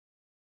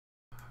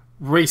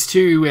Race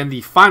 2 and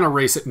the final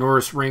race at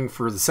Norisring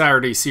for the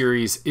Saturday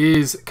series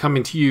is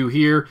coming to you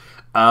here.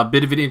 A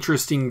bit of an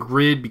interesting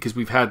grid because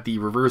we've had the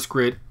reverse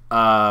grid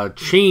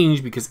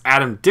change because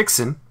Adam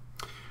Dixon,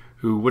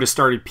 who would have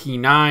started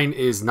P9,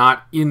 is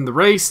not in the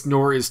race,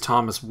 nor is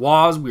Thomas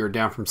Waz. We are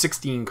down from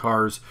 16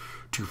 cars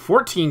to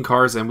 14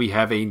 cars, and we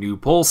have a new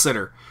pole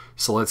sitter.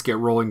 So let's get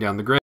rolling down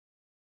the grid.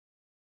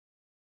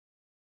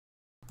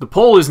 The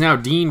pole is now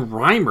Dean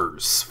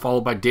Reimers,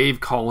 followed by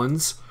Dave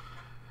Collins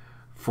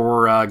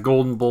for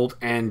Golden Bolt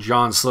and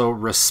John Slow,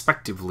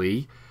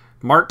 respectively.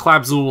 Mark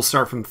Klapzul will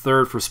start from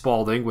third for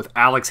Spalding, with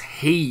Alex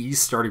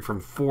Hayes starting from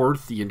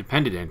fourth, the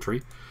independent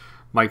entry.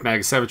 Mike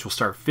Magasevich will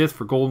start fifth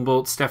for Golden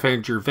Bolt.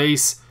 Stefan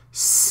Gervais,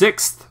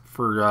 sixth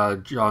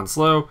for John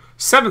Slow.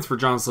 Seventh for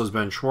John Slow's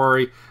Ben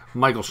Schwari.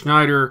 Michael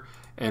Schneider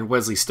and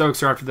Wesley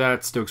Stokes are after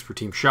that. Stokes for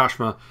Team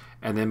Shashma.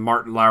 And then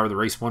Martin Lauer, the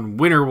race 1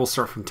 winner, will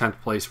start from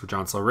 10th place for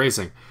John Slow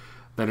Racing.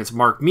 Then it's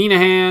Mark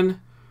Minahan,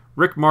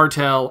 Rick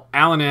Martel,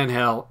 Alan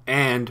Angel,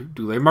 and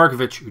Dule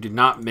Markovic, who did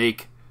not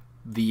make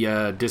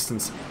the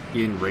distance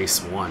in race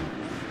 1.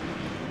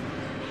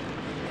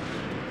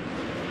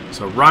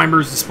 So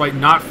Reimers, despite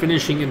not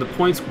finishing in the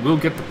points, will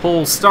get the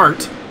pole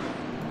start,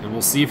 and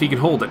we'll see if he can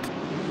hold it.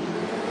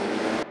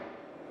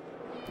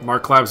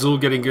 Mark Klapzul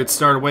getting good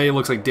start away. It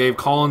looks like Dave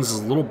Collins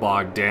is a little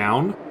bogged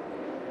down,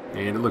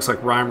 and it looks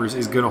like Reimers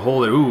is going to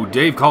hold it. Ooh,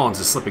 Dave Collins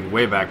is slipping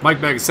way back. Mike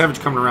Magasevich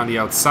coming around the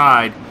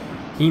outside.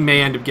 He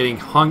may end up getting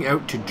hung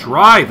out to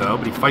dry, though,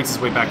 but he fights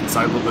his way back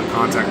inside. A little bit of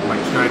contact with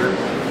Mike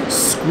Schneider.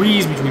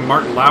 Squeeze between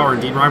Martin Lauer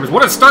and Dean Reimers.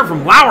 What a start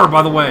from Lauer,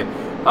 by the way.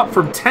 Up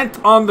from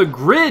 10th on the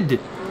grid.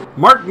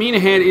 Mark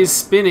Minahan is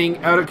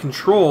spinning out of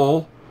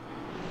control.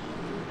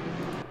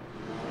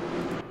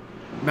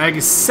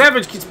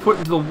 Magasevich gets put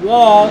into the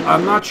wall.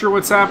 I'm not sure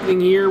what's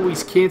happening here. We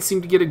can't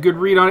seem to get a good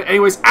read on it.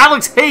 Anyways,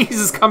 Alex Hayes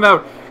has come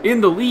out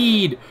in the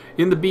lead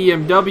in the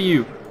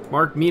BMW.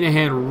 Mark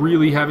Minahan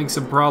really having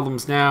some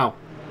problems now.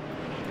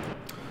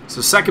 So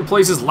second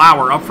place is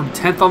Lauer, up from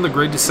 10th on the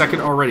grid to second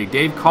already.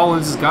 Dave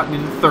Collins has gotten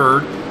into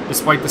third,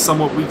 despite the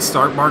somewhat weak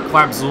start. Mark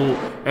Klapzul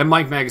and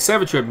Mike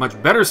Magasevich, who had much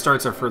better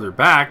starts, are further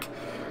back.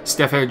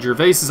 Stefan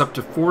Gervais is up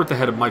to fourth,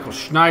 ahead of Michael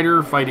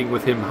Schneider, fighting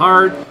with him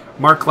hard.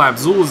 Mark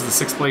Klapzul is the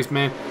sixth place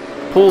man.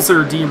 Pole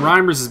sitter Dean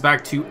Reimers is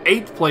back to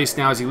 8th place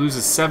now as he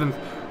loses 7th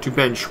to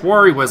Ben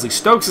Schwari. Wesley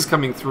Stokes is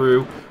coming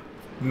through.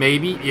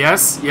 Maybe,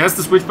 yes, the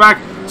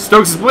switchback.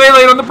 Stokes is way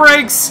late on the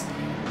brakes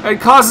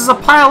and causes a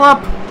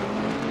pileup.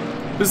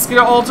 This is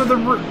going to alter the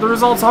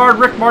results hard.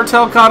 Rick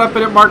Martel caught up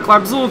in it. Mark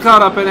Klapzul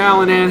caught up in it.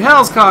 Alan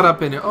Angel's caught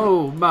up in it.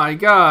 Oh my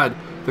god.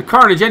 The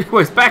carnage.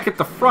 Anyways, back at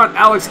the front,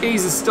 Alex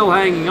Hayes is still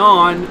hanging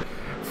on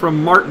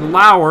from Martin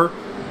Lauer.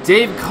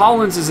 Dave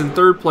Collins is in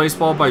third place,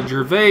 followed by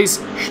Gervais,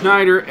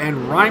 Schneider, and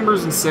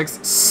Reimers in 6th.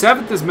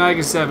 7th is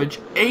Magasevich.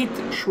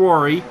 8th,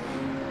 Schwari,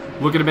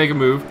 looking to make a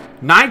move.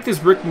 9th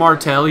is Rick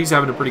Martel. He's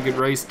having a pretty good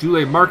race.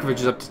 Dule Markovic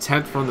is up to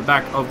 10th from the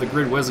back of the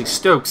grid. Wesley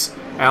Stokes,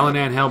 Alan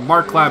Angel,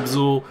 Mark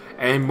Klapzul,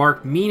 and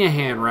Mark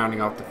Minahan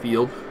rounding off the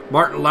field.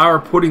 Martin Lauer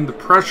putting the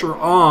pressure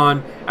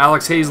on.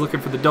 Alex Hayes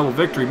looking for the double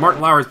victory.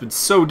 Martin Lauer has been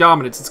so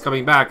dominant since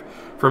coming back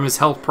from his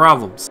health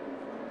problems.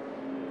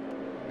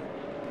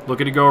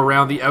 Looking to go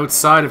around the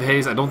outside of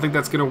Hayes. I don't think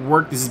that's going to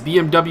work. This is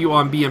BMW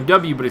on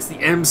BMW, but it's the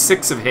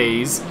M6 of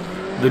Hayes.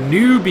 The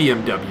new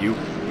BMW.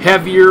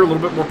 Heavier, a little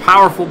bit more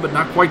powerful, but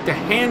not quite the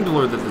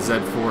handler that the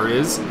Z4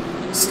 is.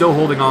 Still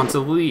holding on to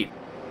the lead.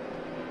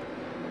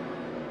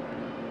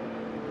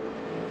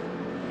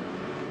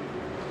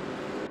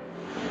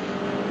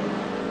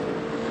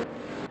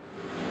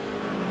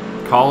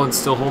 Collins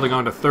still holding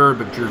on to third,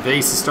 but Gervais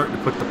is starting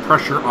to put the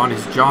pressure on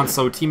his John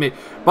Slow teammate.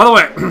 By the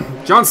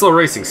way, John Slow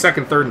Racing,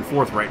 second, third, and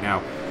fourth right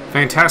now.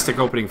 Fantastic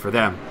opening for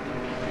them.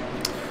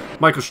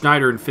 Michael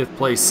Schneider in 5th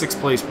place,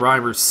 6th place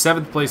Reimers,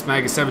 7th place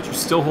Magasevich, who's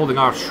still holding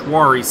off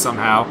Schwari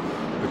somehow.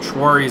 But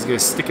Schwari is going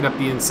to stick it up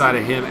the inside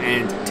of him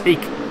and take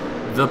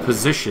the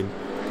position.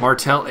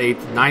 Martel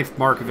 8th, 9th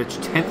Markovic,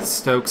 10th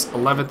Stokes,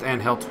 11th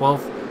Angel,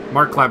 12th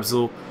Mark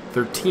Klapzul,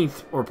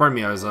 13th, or pardon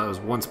me, I was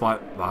one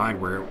spot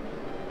behind where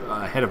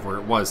ahead of where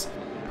it was.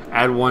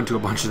 Add 1 to a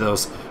bunch of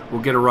those.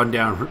 We'll get a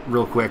rundown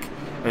real quick.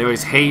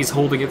 Anyways, Hayes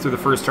holding it through the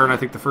first turn. I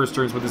think the first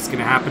turn is when this is going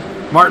to happen.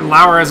 Martin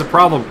Lauer has a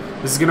problem.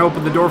 This is going to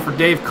open the door for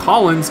Dave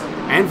Collins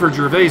and for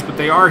Gervais, but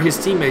they are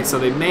his teammates, so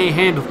they may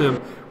handle him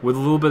with a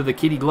little bit of the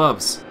kitty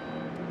gloves.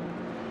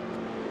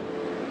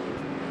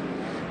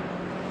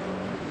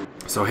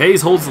 So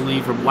Hayes holds the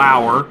lead from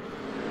Lauer.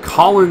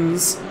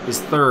 Collins is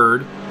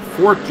third.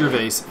 4th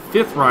Gervais.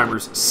 5th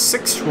Reimers.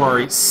 6th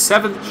Schwari.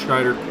 7th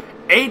Schneider.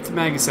 8th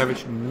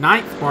Magasevich,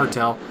 9th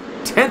Martel,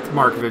 10th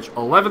Markovic,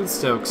 11th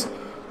Stokes,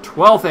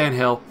 12th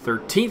Angel,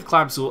 13th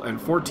Klapzul, and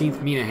 14th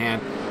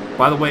Minahan.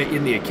 By the way,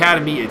 in the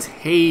Academy, it's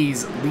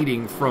Hayes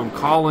leading from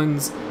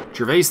Collins,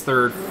 Gervais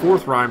 3rd,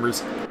 4th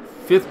Reimers,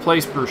 5th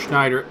place for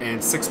Schneider,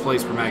 and 6th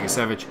place for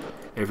Magasevich.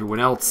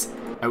 Everyone else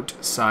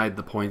outside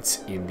the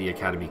points in the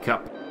Academy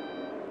Cup.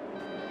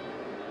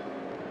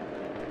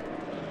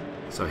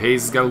 So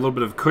Hayes has got a little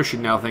bit of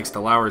cushion now thanks to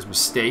Lauer's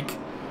mistake.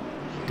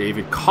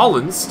 David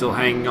Collins still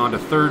hanging on to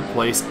third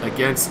place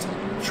against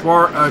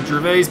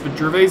Gervais, but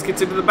Gervais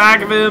gets into the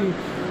back of him.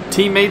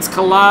 Teammates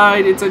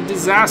collide. It's a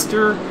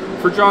disaster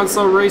for John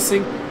Slow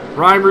Racing.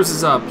 Reimers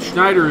is up.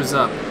 Schneider is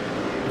up.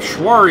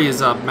 Schwari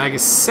is up.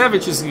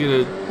 Magasevich is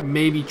going to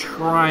maybe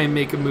try and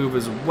make a move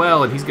as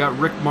well, and he's got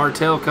Rick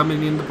Martel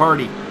coming in the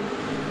party.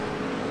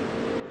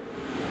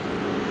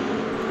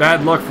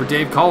 Bad luck for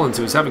Dave Collins,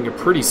 who is having a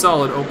pretty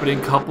solid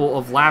opening couple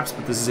of laps,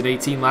 but this is an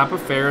 18-lap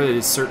affair that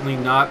is certainly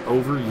not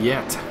over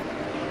yet.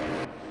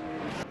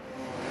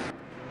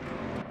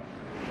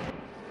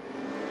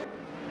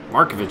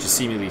 Markovic has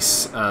seemingly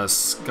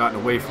gotten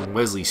away from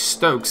Wesley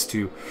Stokes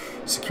to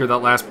secure that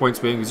last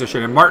points winning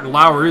position. And Martin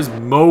Lauer is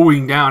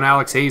mowing down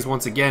Alex Hayes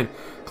once again,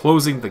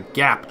 closing the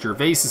gap.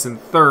 Gervais is in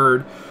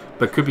third,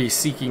 but could be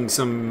seeking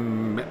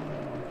some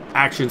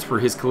actions for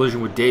his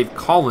collision with Dave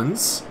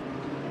Collins.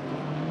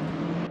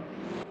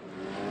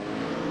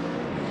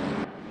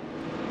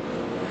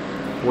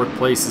 Fourth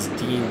place is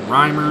Dean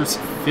Reimers.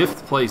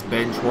 Fifth place,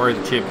 Ben Schwarry,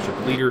 the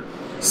championship leader.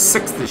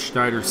 Sixth is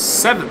Schneider.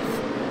 Seventh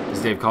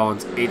is Dave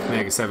Collins, 8th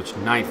Magasevich,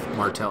 9th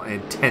Martel,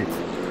 and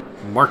 10th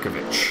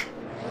Markovic.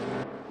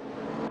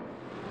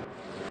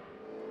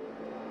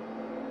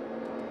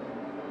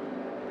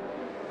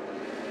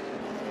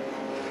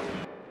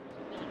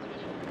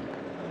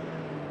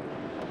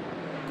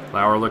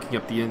 Lauer looking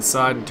up the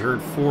inside in turn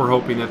 4,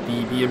 hoping that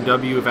the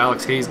BMW of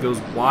Alex Hayes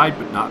goes wide,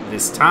 but not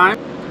this time.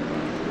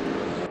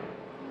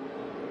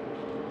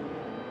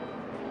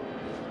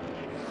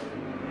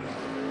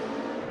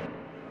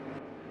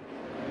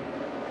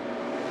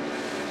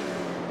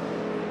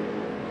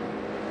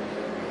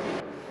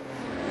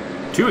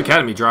 Two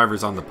Academy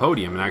drivers on the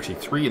podium, and actually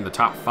 3 in the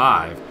top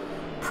 5,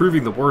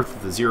 proving the worth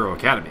of the Zero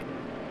Academy.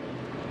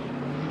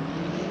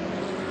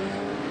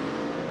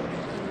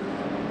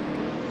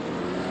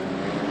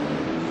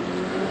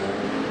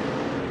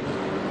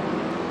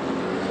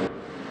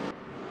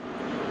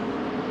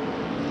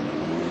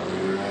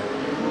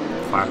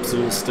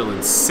 Klapsul still in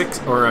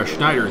 6th, or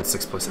Schneider in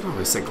 6th place. I don't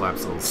really say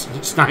Klapsul.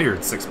 Schneider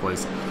in 6th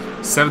place.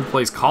 7th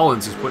place,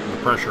 Collins is putting the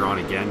pressure on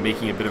again,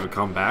 making a bit of a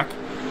comeback.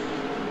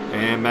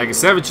 And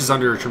Magasevich is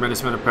under a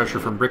tremendous amount of pressure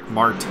from Rick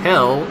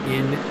Martel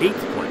in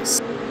 8th place.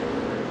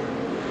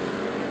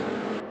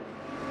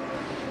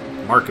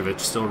 Markovic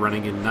still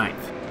running in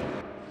 9th.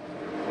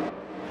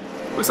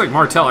 Looks like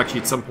Martel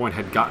actually at some point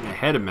had gotten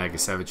ahead of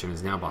Magasevich and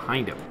is now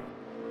behind him.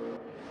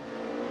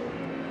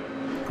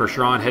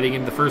 Pressure on heading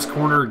into the first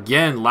corner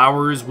again.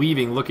 Lauer is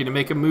weaving, looking to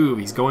make a move.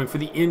 He's going for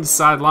the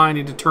inside line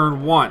into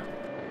turn 1.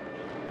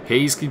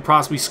 Hayes could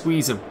possibly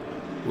squeeze him.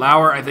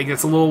 Lauer, I think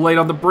that's a little late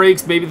on the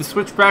brakes. Maybe the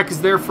switchback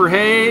is there for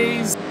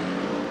Hayes.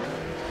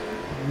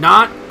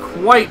 Not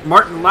quite.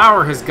 Martin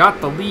Lauer has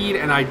got the lead,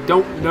 and I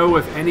don't know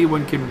if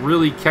anyone can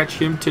really catch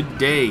him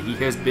today. He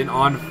has been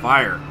on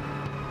fire.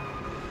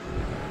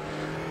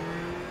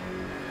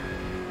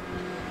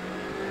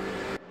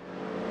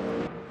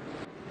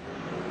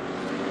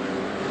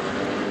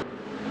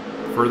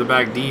 Further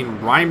back, Dean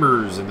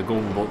Reimers in the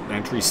Golden Bolt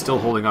entry, still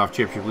holding off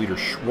championship leader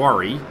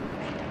Schwari,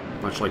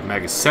 much like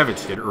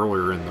Magasevich did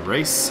earlier in the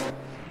race.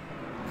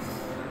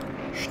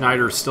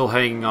 Schneider still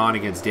hanging on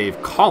against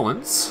Dave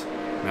Collins.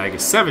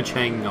 Magasevich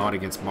hanging on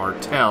against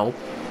Martel,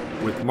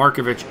 with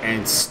Markovic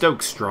and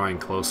Stokes drawing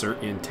closer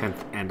in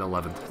 10th and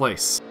 11th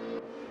place.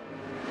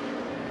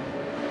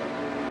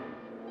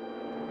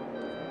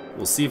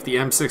 We'll see if the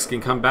M6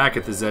 can come back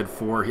at the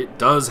Z4. It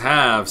does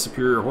have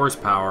superior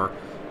horsepower,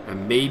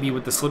 and maybe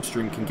with the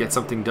slipstream can get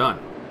something done.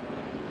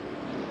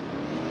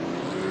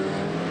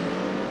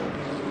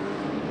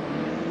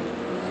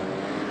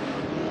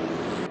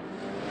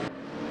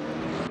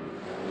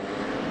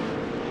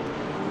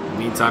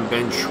 Meantime,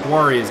 Ben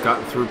Schwarry has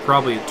gotten through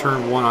probably at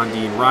turn 1 on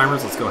Dean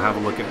Reimers. Let's go have a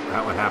look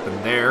at what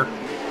happened there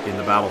in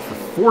the battle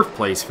for 4th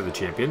place for the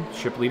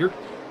championship leader.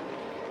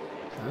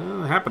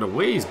 It happened a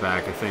ways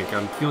back, I think.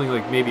 I'm feeling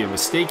like maybe a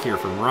mistake here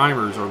from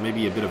Reimers, or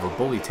maybe a bit of a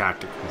bully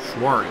tactic from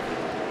Schwarry.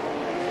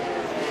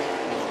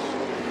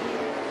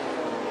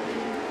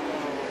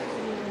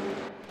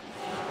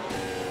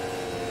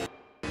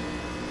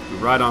 We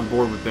ride on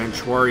board with Ben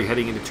Schwarry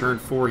heading into turn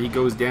 4. He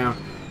goes down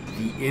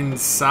the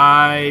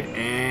inside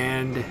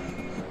and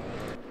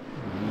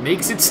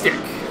makes it stick.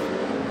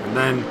 And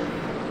then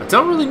I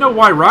don't really know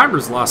why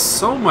Reimers lost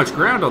so much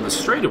ground on the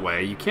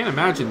straightaway. You can't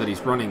imagine that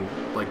he's running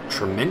like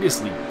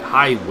tremendously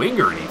high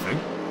wing or anything.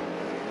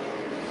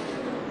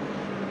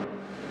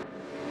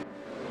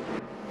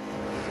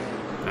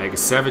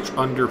 Magasevich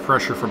under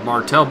pressure from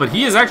Martel, but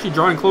he is actually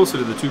drawing closer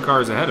to the 2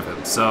 cars ahead of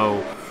him.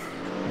 So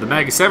the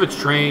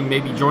Magasevich train may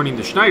be joining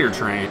the Schneider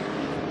train.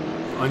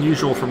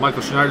 Unusual for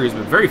Michael Schneider, who's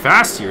been very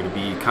fast here, to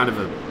be kind of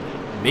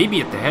maybe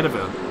at the head of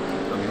a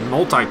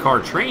multi-car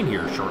train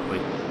here shortly.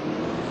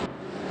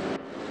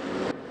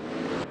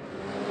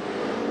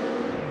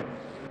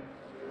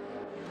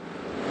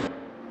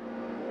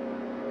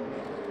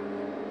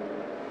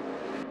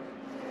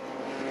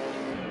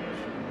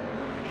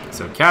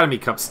 So Academy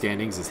Cup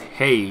standings is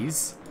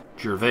Hayes,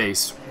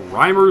 Gervais,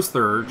 Reimers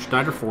 3rd,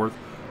 Schneider 4th,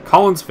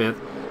 Collins 5th,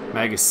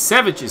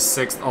 Magasevich is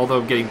 6th,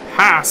 although getting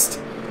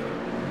passed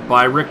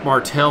by Rick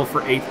Martel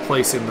for 8th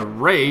place in the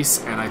race,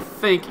 and I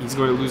think he's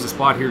going to lose a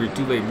spot here to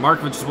Dule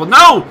Markovic as well.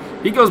 No!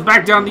 He goes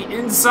back down the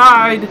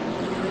inside,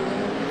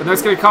 and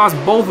that's going to cost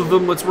both of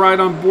them. Let's ride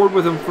on board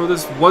with him for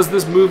this. Was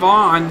this move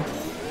on?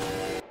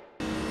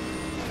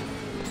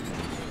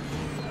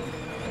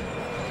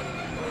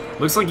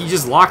 Looks like he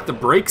just locked the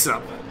brakes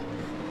up.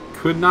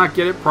 Could not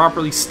get it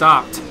properly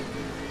stopped.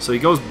 So he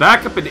goes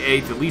back up in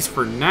 8th, at least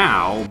for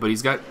now, but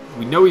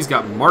we know he's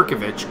got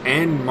Markovic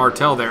and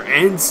Martel there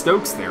and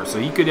Stokes there, so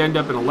he could end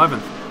up in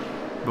 11th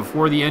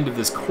before the end of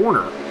this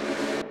corner.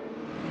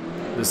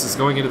 This is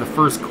going into the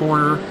first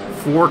corner.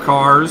 4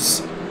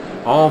 cars,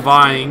 all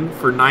vying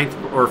for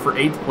 9th or for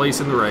 8th place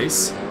in the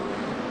race.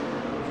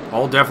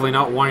 All definitely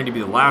not wanting to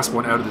be the last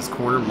one out of this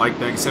corner. Mike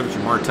Bagasevich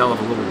and Martel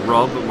have a little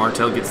rub, but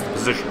Martel gets the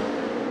position.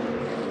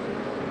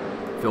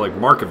 I feel like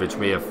Markovic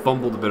may have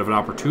fumbled a bit of an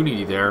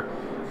opportunity there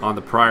on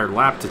the prior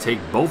lap to take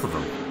both of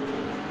them.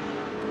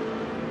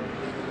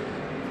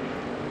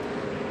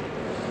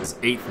 It's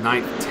 8th,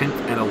 9th, 10th,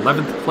 and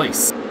 11th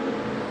place.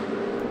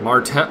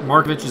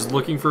 Markovic is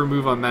looking for a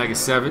move on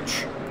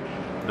Bagasevich.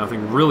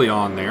 Nothing really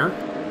on there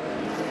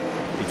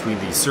between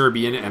the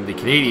Serbian and the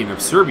Canadian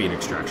of Serbian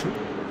extraction.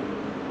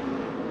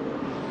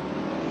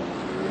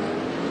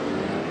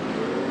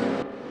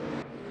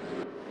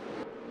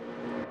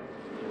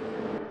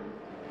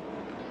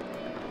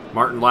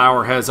 Martin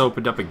Lauer has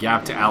opened up a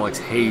gap to Alex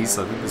Hayes,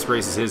 so I think this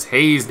race is his.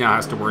 Hayes now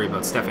has to worry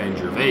about Stefan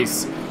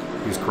Gervais,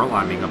 who's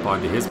climbing up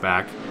onto his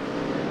back.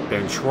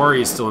 Ben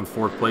Schwari is still in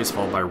 4th place,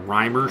 followed by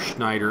Reimer,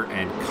 Schneider,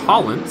 and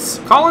Collins.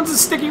 Collins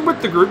is sticking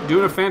with the group,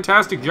 doing a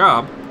fantastic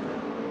job.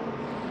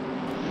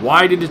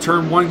 Wide into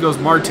turn 1 goes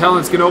Martel, and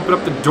it's going to open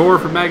up the door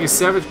for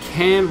Bagasevich.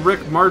 Can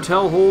Rick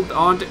Martel hold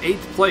on to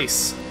 8th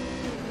place?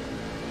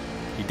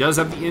 He does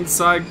have the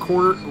inside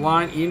corner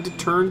line into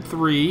turn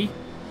 3.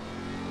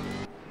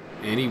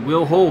 And he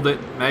will hold it.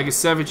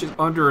 Bagasevich is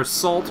under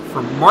assault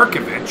from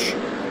Markovic.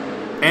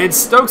 And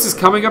Stokes is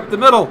coming up the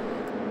middle.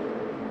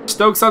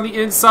 Stokes on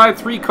the inside,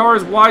 3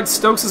 cars wide.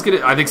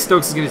 I think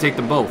Stokes is gonna take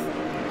them both.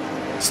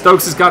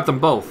 Stokes has got them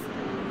both.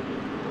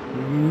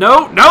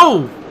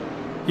 No!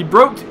 He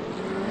broke.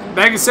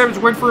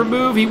 Bagasevich went for a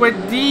move. He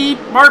went deep.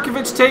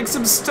 Markovic takes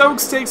him.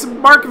 Stokes takes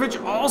him.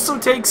 Markovic also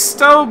takes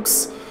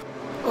Stokes.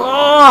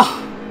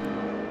 Oh!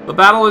 The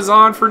battle is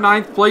on for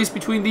 9th place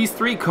between these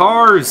 3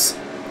 cars.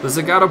 The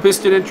Zagato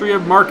Piston entry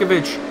of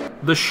Markovic,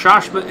 the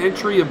Shashma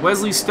entry of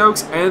Wesley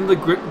Stokes, and the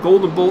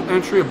Golden Bolt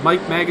entry of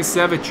Mike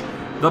Bagasevich.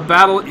 The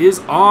battle is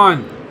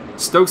on.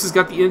 Stokes has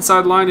got the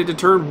inside line into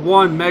turn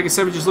 1.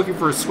 Bagasevich is looking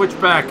for a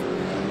switchback.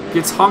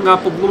 Gets hung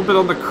up a little bit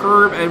on the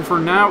curb, and for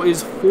now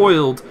is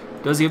foiled.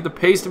 Does he have the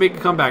pace to make a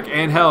comeback?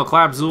 Angel,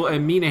 Klapzul,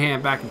 and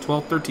Minahan back in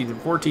 12th, 13th,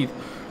 and 14th.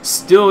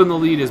 Still in the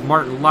lead is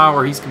Martin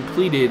Lauer. He's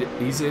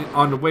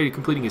on the way to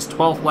completing his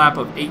 12th lap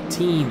of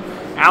 18.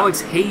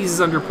 Alex Hayes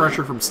is under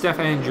pressure from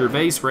Stefan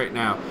Gervais right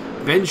now.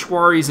 Ben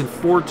Schwari is in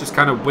 4th, just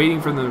kind of waiting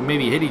for them to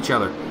maybe hit each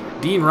other.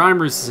 Dean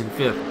Reimers is in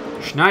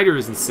 5th. Schneider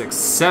is in 6th.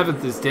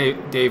 7th is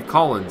Dave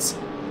Collins.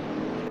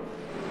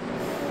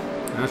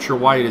 I'm not sure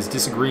why it is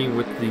disagreeing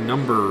with the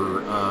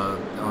number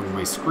on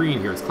my screen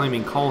here. It's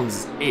claiming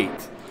Collins is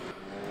 8th.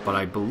 But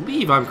I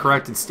believe I'm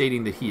correct in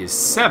stating that he is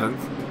 7th.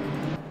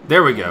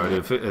 There we go.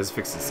 It has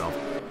fixed itself.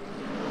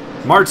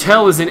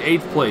 Martel is in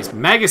 8th place.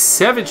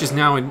 Bagasevich is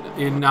now in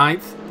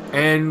 9th.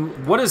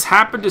 And what has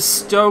happened to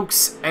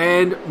Stokes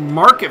and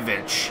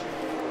Markovic?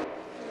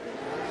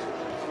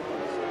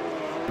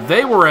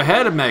 They were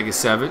ahead of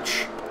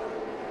Bagasevich.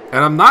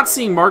 And I'm not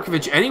seeing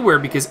Markovic anywhere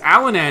because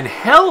Alan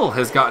Angel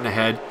has gotten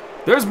ahead.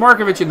 There's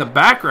Markovic in the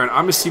background.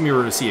 I'm assuming we're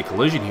going to see a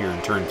collision here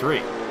in turn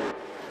 3.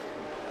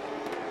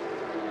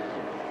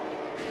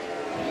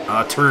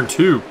 Turn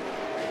 2.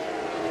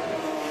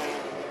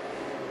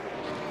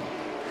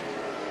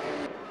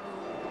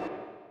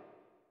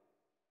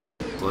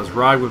 So let's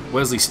ride with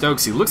Wesley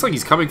Stokes. He looks like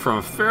he's coming from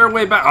a fair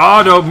way back.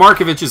 Oh no,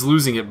 Markovic is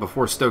losing it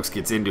before Stokes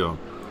gets into him.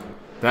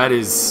 That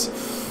is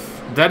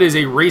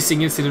a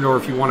racing incident, or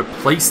if you want to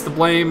place the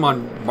blame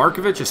on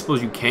Markovic, I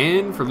suppose you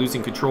can for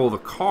losing control of the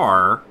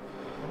car.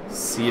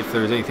 See if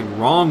there's anything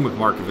wrong with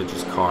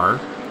Markovic's car.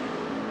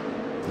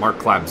 Mark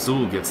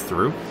Klapzul gets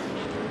through.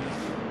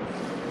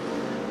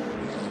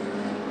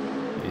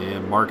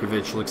 And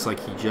Markovic looks like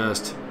he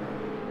just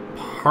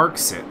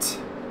parks it.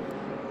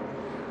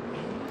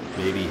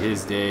 Maybe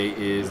his day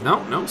is...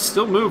 No,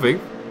 still moving.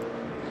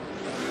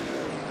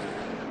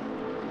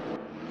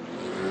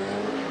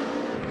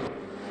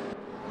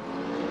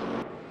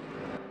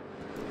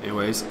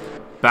 Anyways,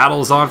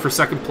 battle is on for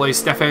 2nd place.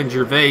 Stefan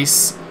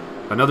Gervais.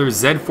 Another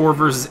Z4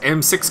 versus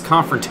M6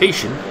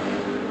 confrontation.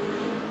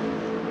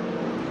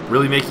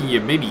 Really making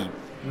you maybe...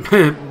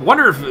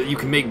 wonder if you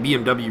can make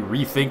BMW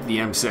rethink the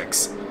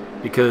M6.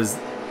 Because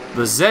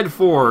the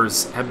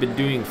Z4s have been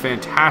doing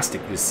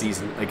fantastic this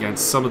season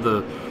against some of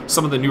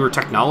the newer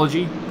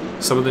technology,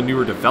 some of the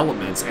newer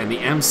developments, and the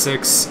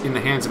M6 in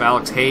the hands of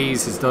Alex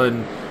Hayes has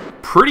done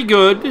pretty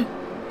good,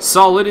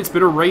 solid. It's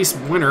been a race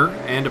winner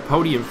and a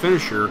podium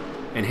finisher,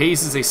 and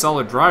Hayes is a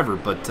solid driver,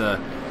 but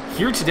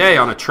here today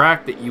on a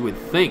track that you would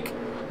think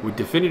would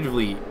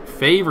definitively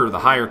favor the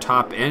higher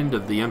top end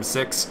of the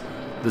M6.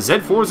 The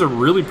Z4s are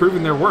really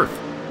proving their worth.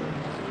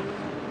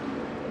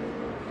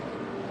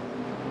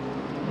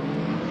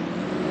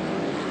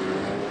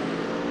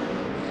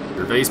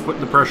 Gervais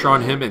putting the pressure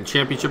on him, and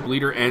championship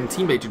leader and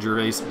teammate to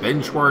Gervais,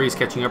 Ben Schwarry is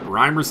catching up.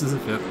 Reimers is in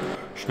 5th,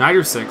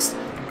 Schneider 6th,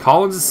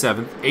 Collins is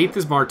 7th, 8th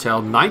is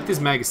Martel, 9th is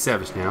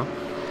Magasevich now.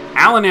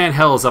 Alan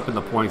Angel is up in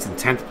the points in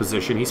 10th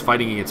position. He's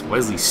fighting against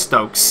Wesley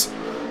Stokes,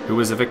 who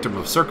was a victim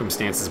of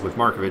circumstances with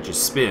Markovic's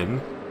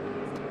spin.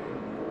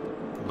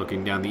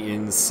 Looking down the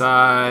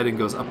inside and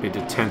goes up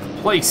into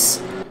 10th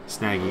place,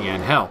 snagging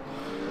Angel.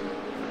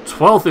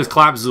 12th is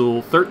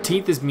Klapzul,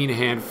 13th is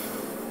Minahan,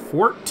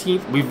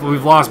 14th,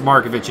 we've lost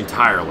Markovic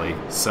entirely,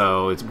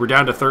 so we're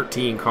down to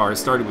 13 cars.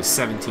 Started with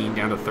 17,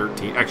 down to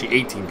 13, actually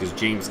 18 because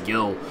James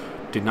Gill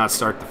did not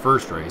start the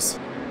first race.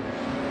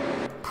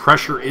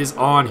 Pressure is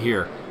on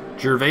here.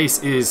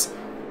 Gervais is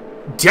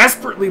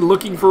desperately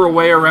looking for a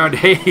way around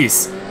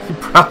Hayes. He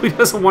probably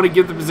doesn't want to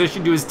give the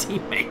position to his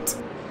teammate.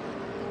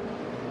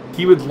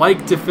 He would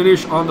like to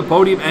finish on the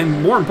podium,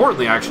 and more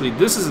importantly, actually,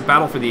 this is a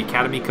battle for the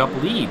Academy Cup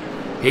lead.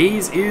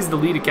 Hayes is the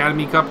lead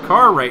Academy Cup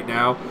car right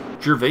now.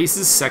 Gervais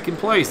is 2nd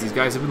place. These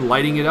guys have been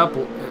lighting it up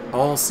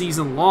all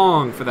season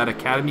long for that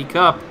Academy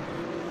Cup.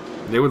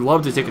 They would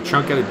love to take a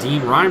chunk out of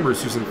Dean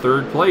Reimers, who's in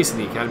 3rd place in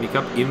the Academy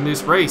Cup in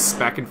this race,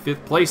 back in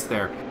 5th place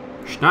there.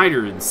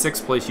 Schneider in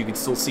 6th place, you can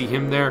still see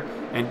him there.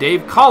 And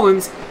Dave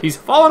Collins, he's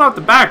fallen out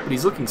the back, but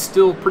he's looking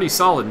still pretty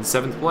solid in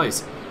 7th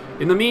place.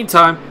 In the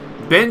meantime,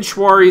 Ben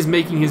Schwarry is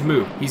making his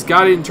move. He's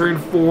got it in turn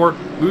 4,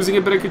 losing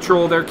a bit of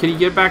control there. Can he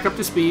get back up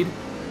to speed?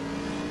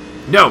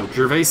 No,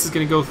 Gervais is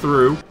going to go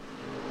through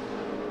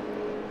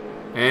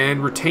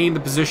and retain the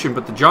position,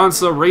 but the John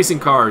Slow racing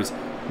cars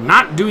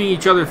not doing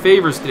each other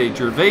favors today.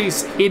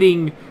 Gervais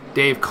hitting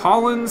Dave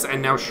Collins, and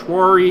now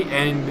Schwarry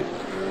and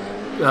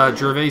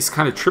Gervais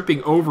kind of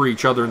tripping over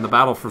each other in the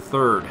battle for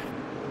 3rd.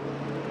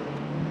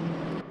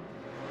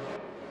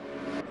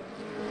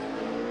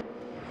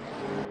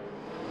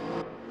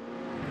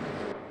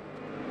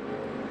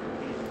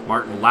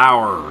 Martin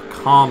Lauer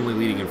calmly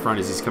leading in front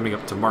as he's coming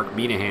up to Mark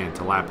Minahan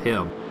to lap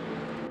him.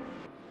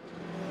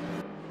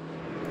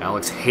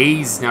 Alex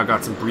Hayes now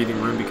got some breathing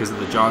room because of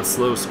the John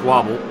Slow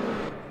squabble.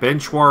 Ben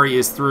Schwarry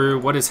is through.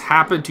 What has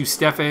happened to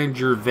Stefan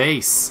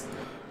Gervais?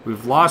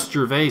 We've lost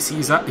Gervais.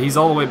 He's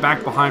all the way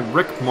back behind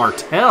Rick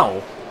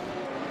Martel.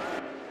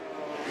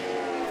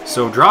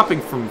 So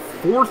dropping from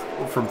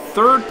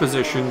 3rd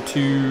position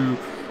to,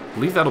 I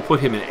believe that'll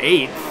put him in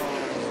 8th.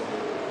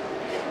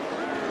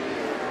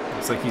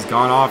 Looks like he's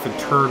gone off in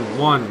turn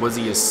 1. Was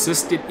he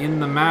assisted in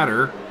the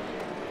matter?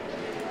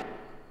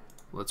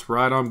 Let's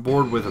ride on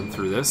board with him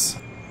through this.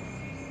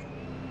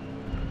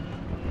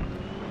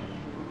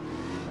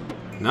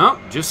 No,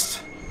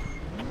 just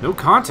no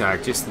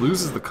contact, just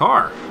loses the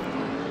car.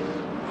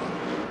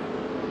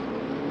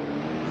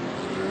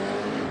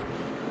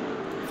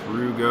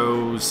 Through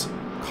goes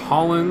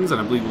Collins,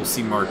 and I believe we'll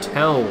see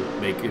Martel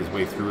make his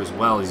way through as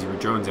well as he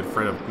rejoins in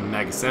front of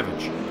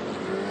Magasevich.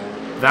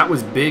 That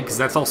was big because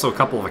that's also a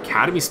couple of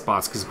Academy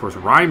spots because, of course,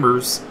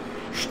 Reimers,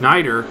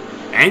 Schneider,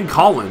 and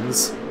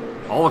Collins,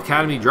 all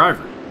Academy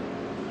driver.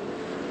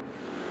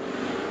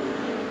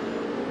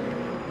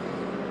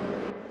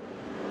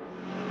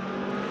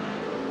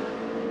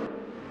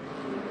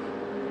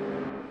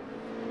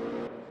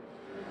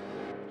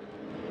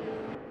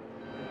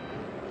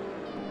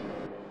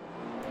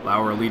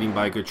 Lauer leading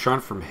by a good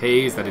chunk from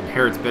Hayes. That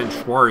inherits Ben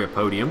Schwarry a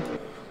podium,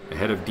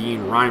 ahead of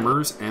Dean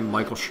Reimers and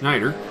Michael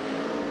Schneider.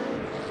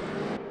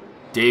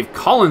 Dave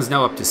Collins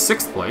now up to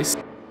 6th place.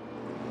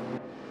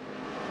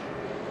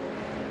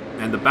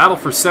 And the battle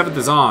for 7th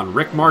is on.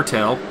 Rick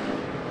Martel,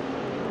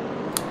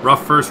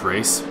 rough first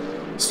race,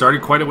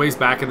 started quite a ways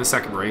back in the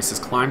 2nd race, has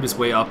climbed his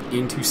way up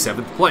into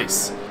 7th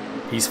place.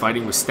 He's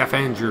fighting with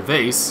Stefan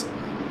Gervais,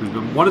 who's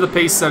been one of the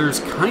pace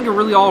setters kind of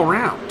really all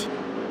around,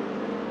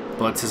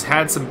 but has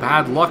had some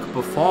bad luck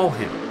befall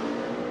him.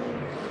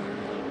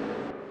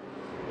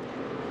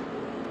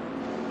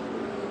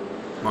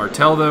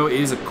 Martel, though,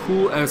 is a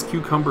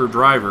cool-as-cucumber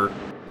driver,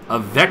 a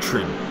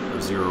veteran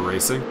of Zero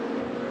Racing.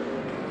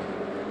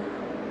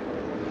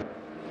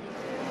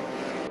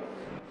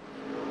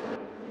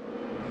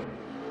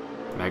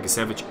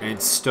 Magasevich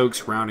and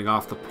Stokes rounding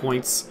off the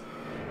points.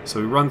 So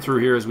we run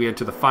through here as we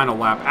enter the final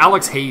lap.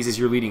 Alex Hayes is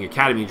your leading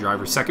Academy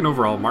driver. 2nd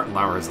overall, Martin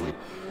Lauer has the lead.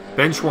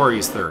 Ben Schwarry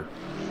is 3rd.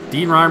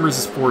 Dean Reimers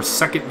is 4th,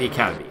 2nd in the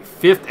Academy.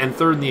 5th and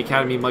 3rd in the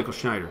Academy, Michael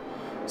Schneider.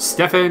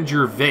 Stefan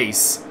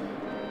Gervais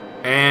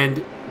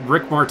and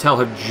Rick Martel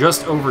have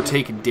just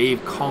overtaken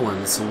Dave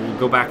Collins, so we'll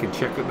go back and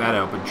check that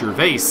out. But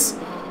Gervais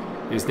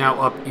is now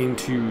up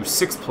into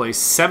 6th place,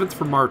 7th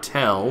for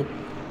Martel,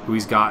 who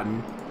he's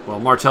gotten.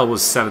 Well, Martel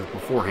was 7th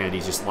beforehand.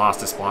 He's just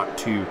lost a spot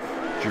to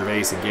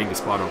Gervais and gained a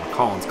spot over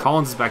Collins.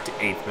 Collins is back to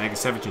 8th.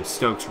 Magasevich and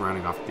Stokes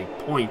rounding off the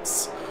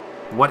points.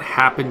 What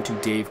happened to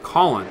Dave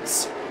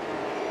Collins?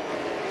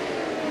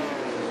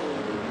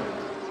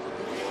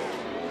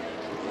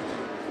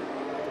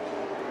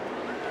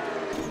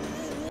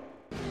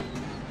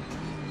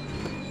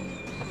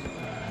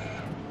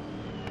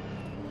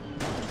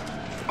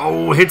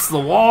 Oh, hits the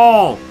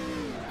wall.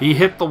 He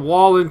hit the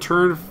wall in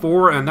turn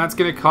 4, and that's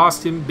going to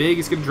cost him big.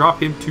 It's going to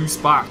drop him 2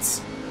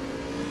 spots.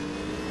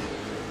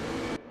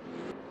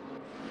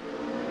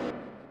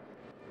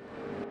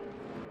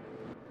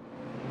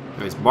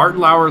 Anyways, Martin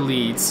Lauer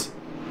leads,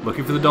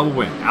 looking for the double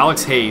win.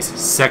 Alex Hayes,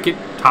 second,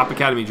 top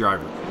Academy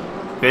driver.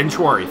 Ben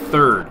Schwari,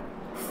 third.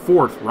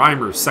 Fourth,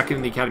 Reimer, second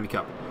in the Academy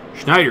Cup.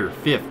 Schneider,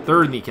 fifth,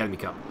 third in the Academy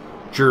Cup.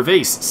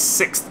 Gervais,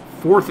 sixth,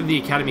 fourth in the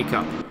Academy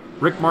Cup.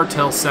 Rick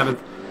Martel,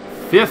 seventh,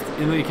 fifth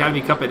in the Academy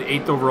Cup, and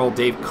eighth overall,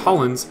 Dave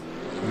Collins.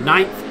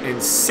 Ninth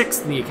and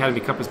sixth in the Academy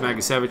Cup is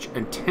Magasevich,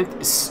 and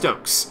 10th is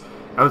Stokes.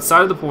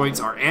 Outside of the points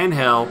are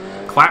Angel,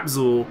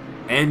 Klapzul,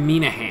 and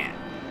Minahan.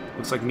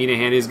 Looks like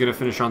Minahan is going to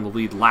finish on the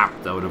lead lap,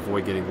 though, and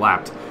avoid getting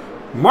lapped.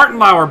 Martin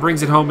Lauer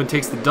brings it home and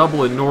takes the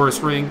double in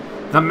Norisring,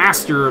 the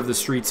master of the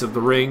streets of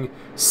the ring.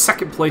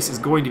 Second place is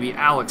going to be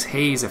Alex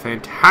Hayes, a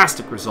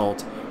fantastic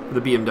result for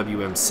the BMW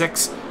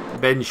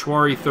M6. Ben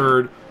Schwari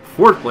third,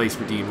 fourth place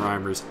for Dean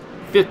Reimers,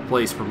 fifth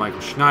place for Michael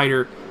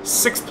Schneider.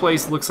 Sixth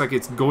place looks like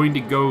it's going to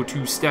go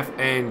to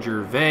Stefan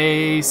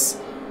Gervais,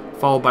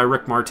 followed by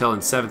Rick Martel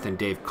in seventh and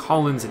Dave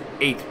Collins in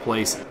eighth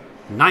place.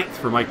 Ninth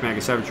for Mike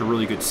Magasevich, a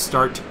really good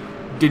start.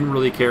 Didn't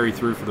really carry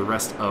through for the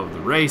rest of the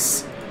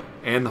race.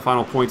 And the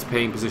final points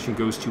paying position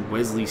goes to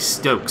Wesley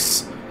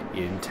Stokes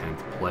in 10th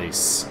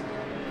place.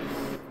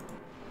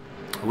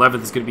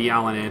 11th is going to be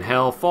Alan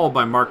Angel, followed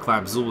by Mark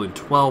Klapzul in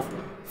 12th.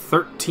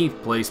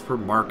 13th place for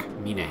Mark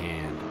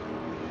Minahan.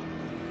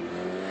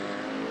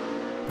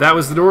 That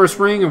was the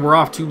Norisring, and we're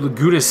off to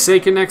Laguna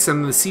Seca next,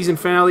 and the season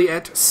finale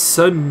at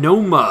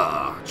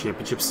Sonoma.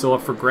 Championship still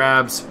up for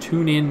grabs.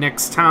 Tune in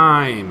next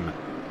time.